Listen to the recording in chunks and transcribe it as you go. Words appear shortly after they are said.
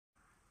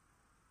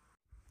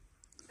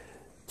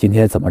今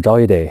天怎么着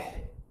也得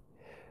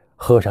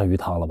喝上鱼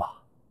汤了吧？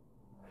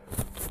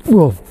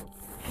哦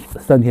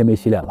，3天没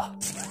洗脸了。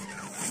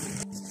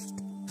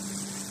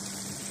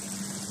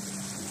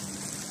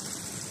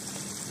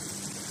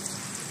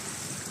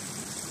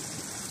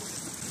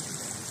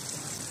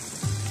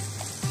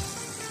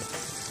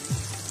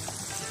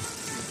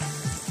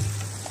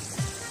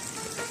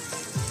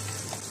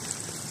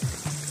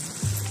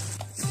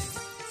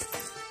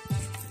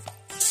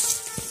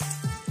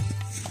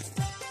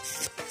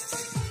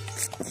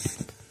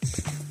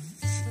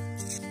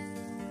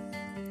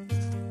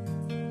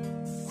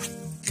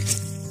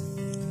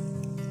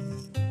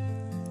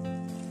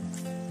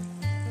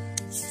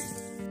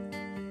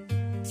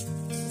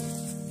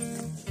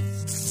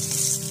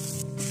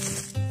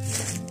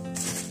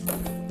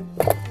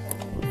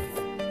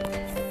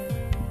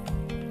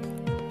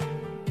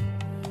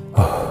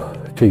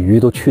这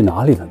鱼都去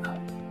哪里了呢？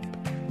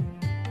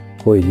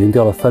我已经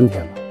钓了3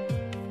天了，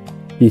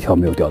一条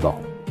没有钓到，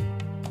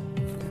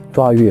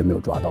抓鱼也没有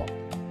抓到。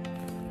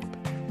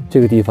这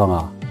个地方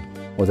啊，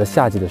我在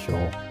夏季的时候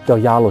钓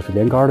鸭肉是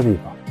连竿的地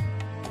方，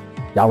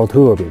鸭肉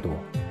特别多。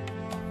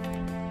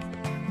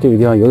这个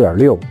地方有点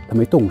溜，它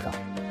没冻上，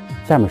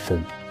下面深，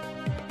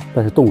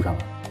但是冻上了。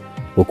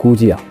我估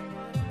计啊，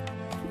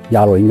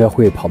鸭肉应该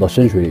会跑到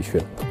深水里去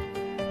了，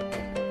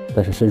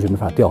但是深水没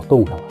法钓，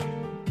冻上了。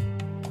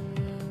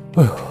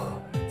哎呦，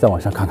再往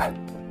上看看，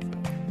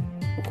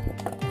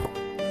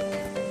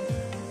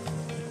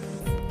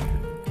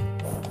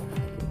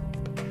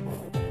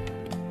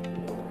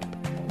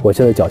我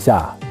现在脚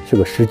下是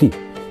个湿地，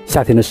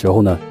夏天的时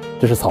候呢，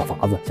这是草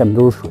筏子，下面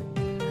都是水。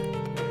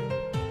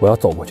我要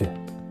走过去，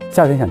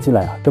夏天想进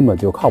来啊，根本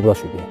就靠不到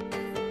水边，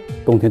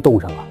冬天冻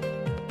上了，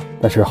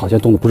但是好像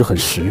冻得不是很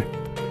实，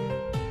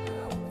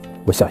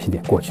我小心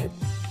点过去。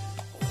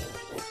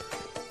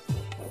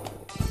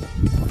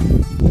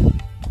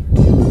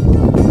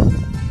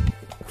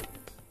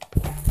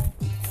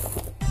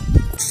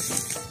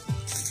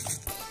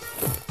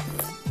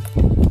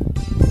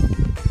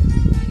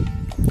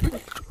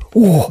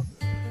哇，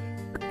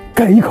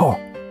干一口！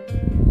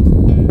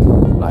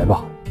来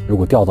吧，如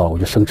果钓到了，我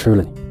就生吃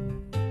了你，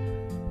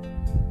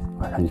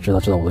让你知道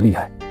我的厉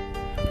害。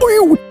哎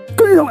呦，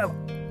跟上来了！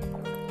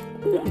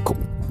我靠！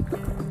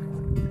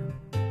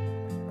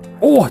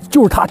哇，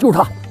就是他，就是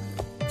他，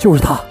就是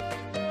他！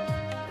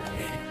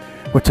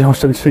我真要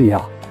生吃你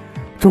啊！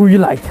终于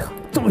来一条，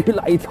终于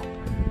来一条！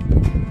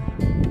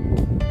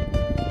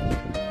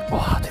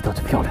哇，这条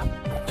真漂亮！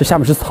这下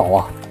面是草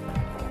啊！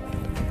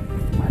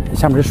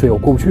下面是水，我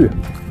过不去。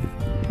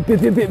别，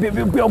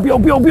不要！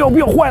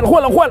坏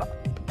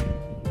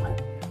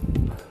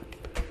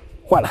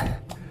了！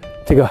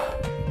这个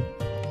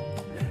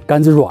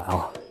杆子软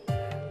啊，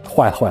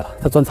坏了，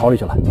它钻草里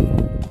去了。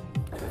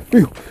哎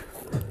呦，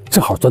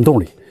正好钻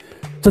洞里，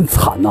真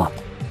惨呐！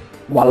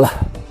完了！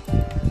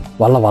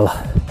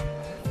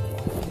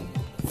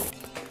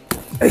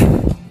哎，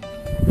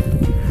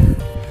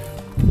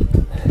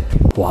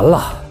完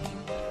了，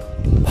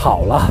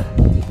跑了。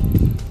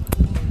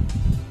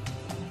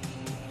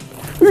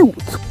哎呦，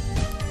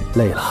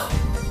累了。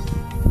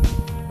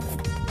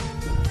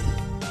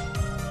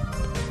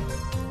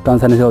刚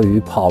才那条鱼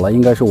跑了，应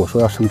该是我说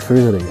要生吃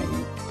它的原因，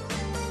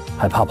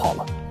害怕跑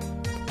了。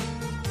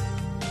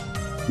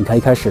你看，一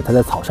开始它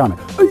在草上面，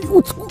哎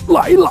呦，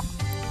来了！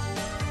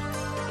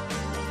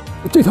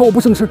这条我不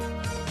生吃，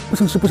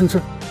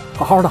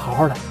好好的。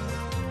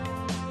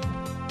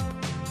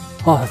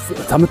啊，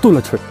咱们炖了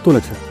吃。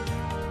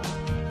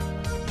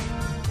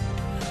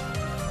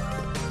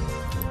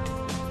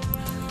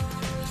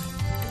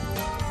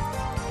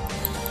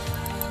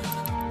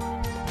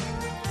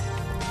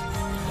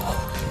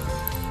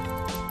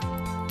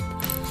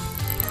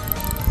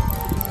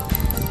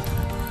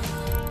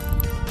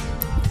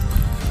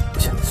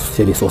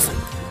竭力锁死！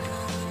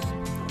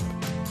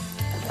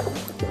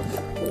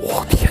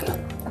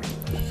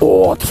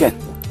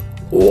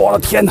我的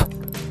天哪！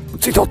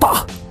这条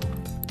大，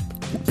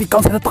比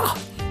刚才的大！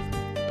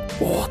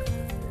哇！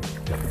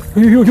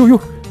哎呦！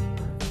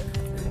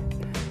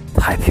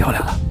太漂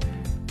亮了，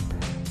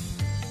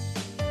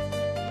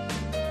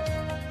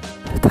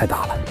太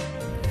大了！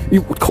哎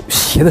呦，我靠，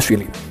鞋在水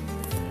里！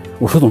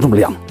我说怎么这么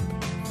凉？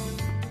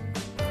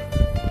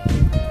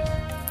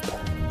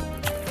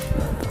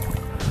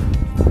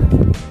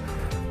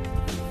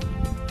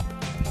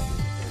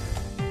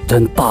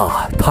真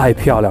大，太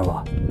漂亮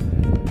了！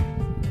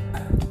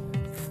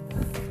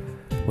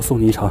我送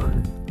你一程。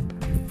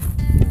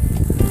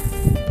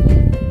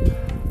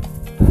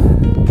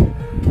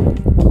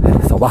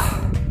走吧，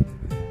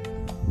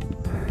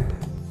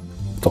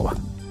走吧。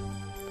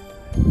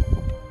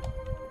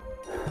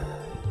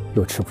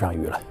又吃不上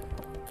鱼了，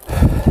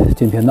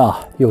今天呢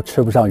又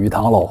吃不上鱼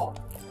汤喽。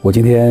我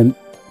今天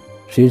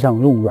实际上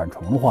用软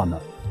虫的话呢，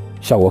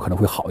效果可能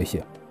会好一些，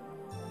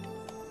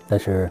但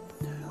是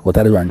我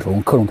带的软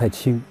虫克重太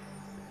轻，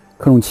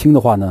克重轻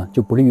的话呢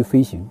就不利于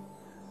飞行，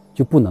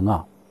就不能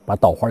啊把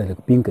岛花里的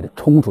冰给它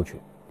冲出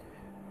去。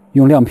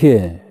用亮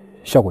片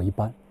效果一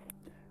般。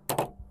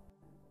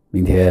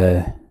明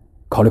天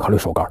考虑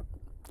手竿，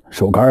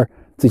手竿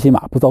最起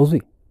码不遭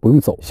罪，不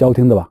用走消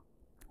停的吧，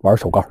玩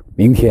手竿。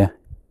明天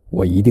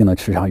我一定能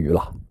吃上鱼了，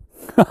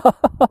哈哈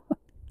哈哈，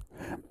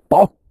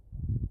饱。